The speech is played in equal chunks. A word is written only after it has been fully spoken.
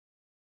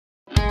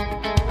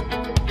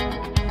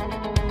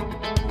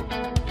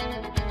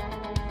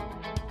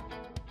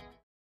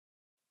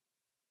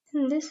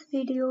In this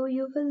video,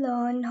 you will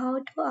learn how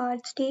to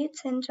add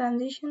states and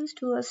transitions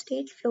to a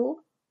state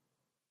flow.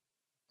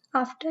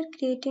 After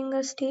creating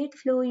a state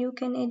flow, you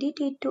can edit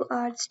it to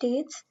add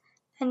states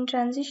and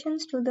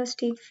transitions to the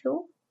state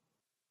flow.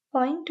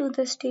 Point to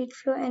the state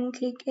flow and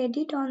click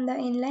Edit on the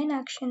inline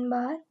action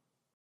bar.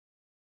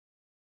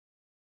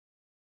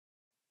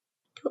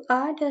 To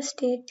add a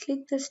state,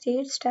 click the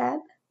States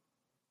tab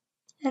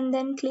and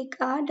then click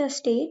Add a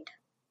state.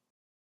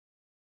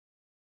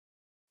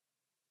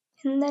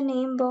 In the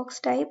name box,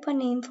 type a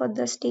name for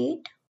the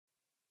state.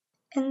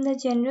 In the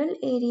general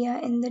area,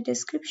 in the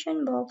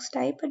description box,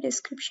 type a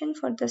description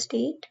for the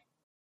state.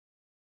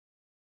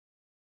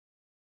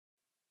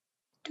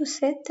 To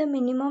set the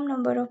minimum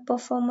number of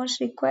performers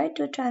required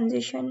to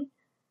transition,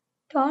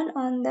 turn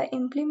on the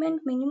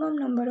Implement Minimum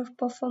Number of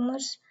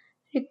Performers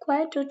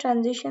Required to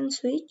Transition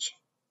switch.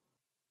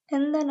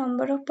 In the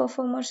Number of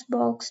Performers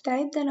box,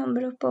 type the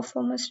number of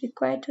performers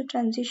required to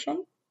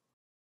transition.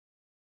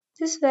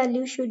 This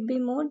value should be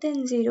more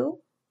than 0.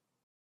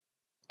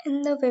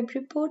 In the Web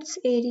Reports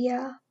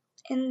area,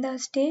 in the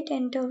State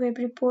Enter Web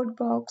Report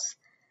box,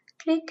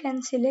 click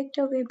and select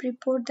a web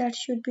report that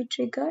should be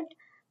triggered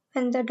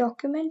when the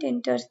document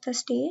enters the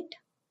state.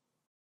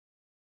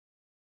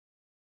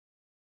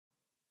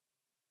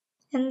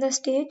 In the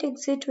State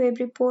Exit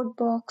Web Report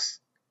box,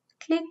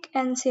 click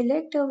and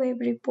select a web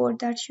report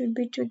that should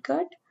be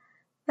triggered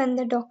when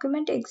the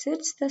document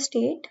exits the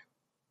state.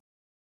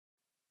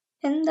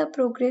 In the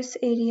Progress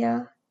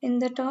area, in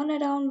the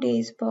Turnaround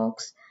Days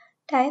box,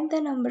 type the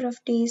number of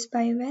days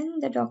by when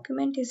the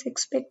document is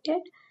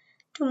expected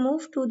to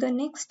move to the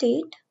next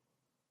state.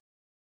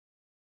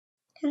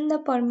 In the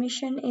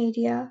Permission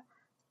area,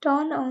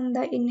 turn on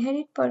the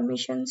Inherit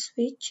Permission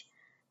switch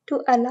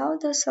to allow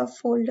the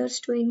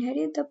subfolders to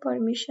inherit the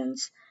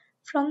permissions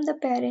from the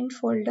parent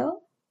folder.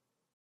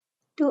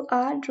 To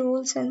add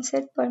roles and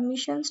set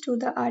permissions to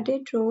the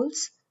added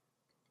roles,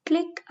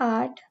 click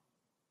Add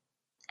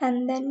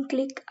and then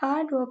click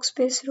Add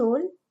Workspace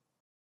Role.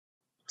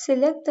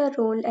 Select the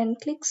role and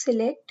click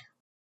Select.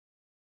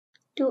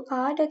 To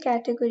add a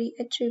category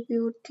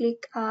attribute,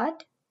 click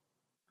Add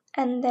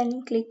and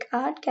then click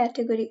Add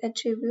Category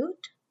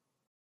Attribute.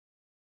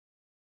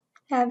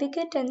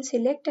 Navigate and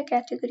select a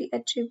category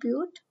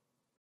attribute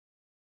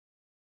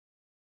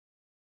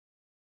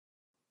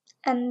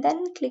and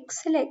then click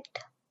Select.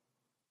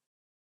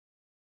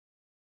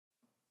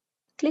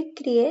 Click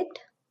Create.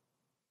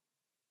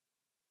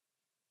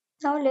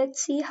 Now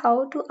let's see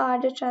how to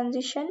add a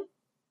transition.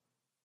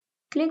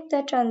 Click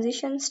the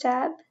Transitions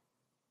tab.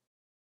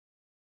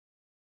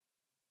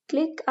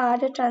 Click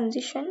Add a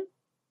Transition.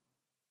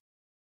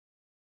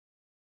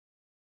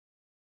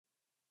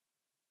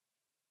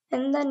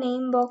 In the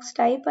name box,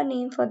 type a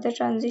name for the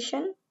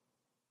transition.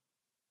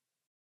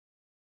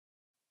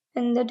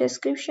 In the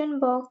description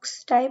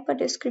box, type a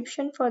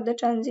description for the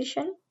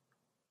transition.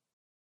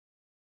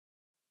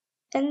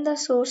 In the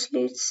source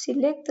list,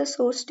 select the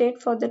source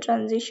date for the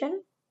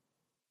transition.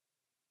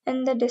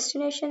 In the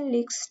destination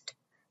list,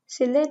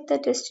 select the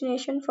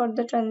destination for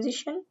the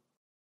transition.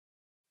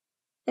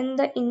 In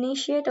the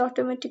Initiate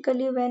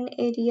Automatically When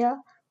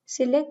area,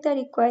 select the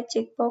required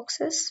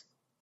checkboxes.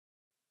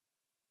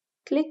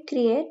 Click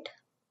Create.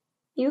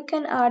 You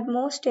can add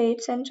more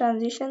states and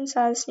transitions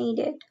as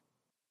needed.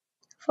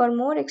 For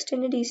more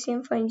extended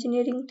ECM for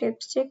engineering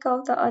tips, check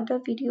out the other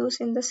videos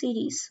in the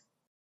series.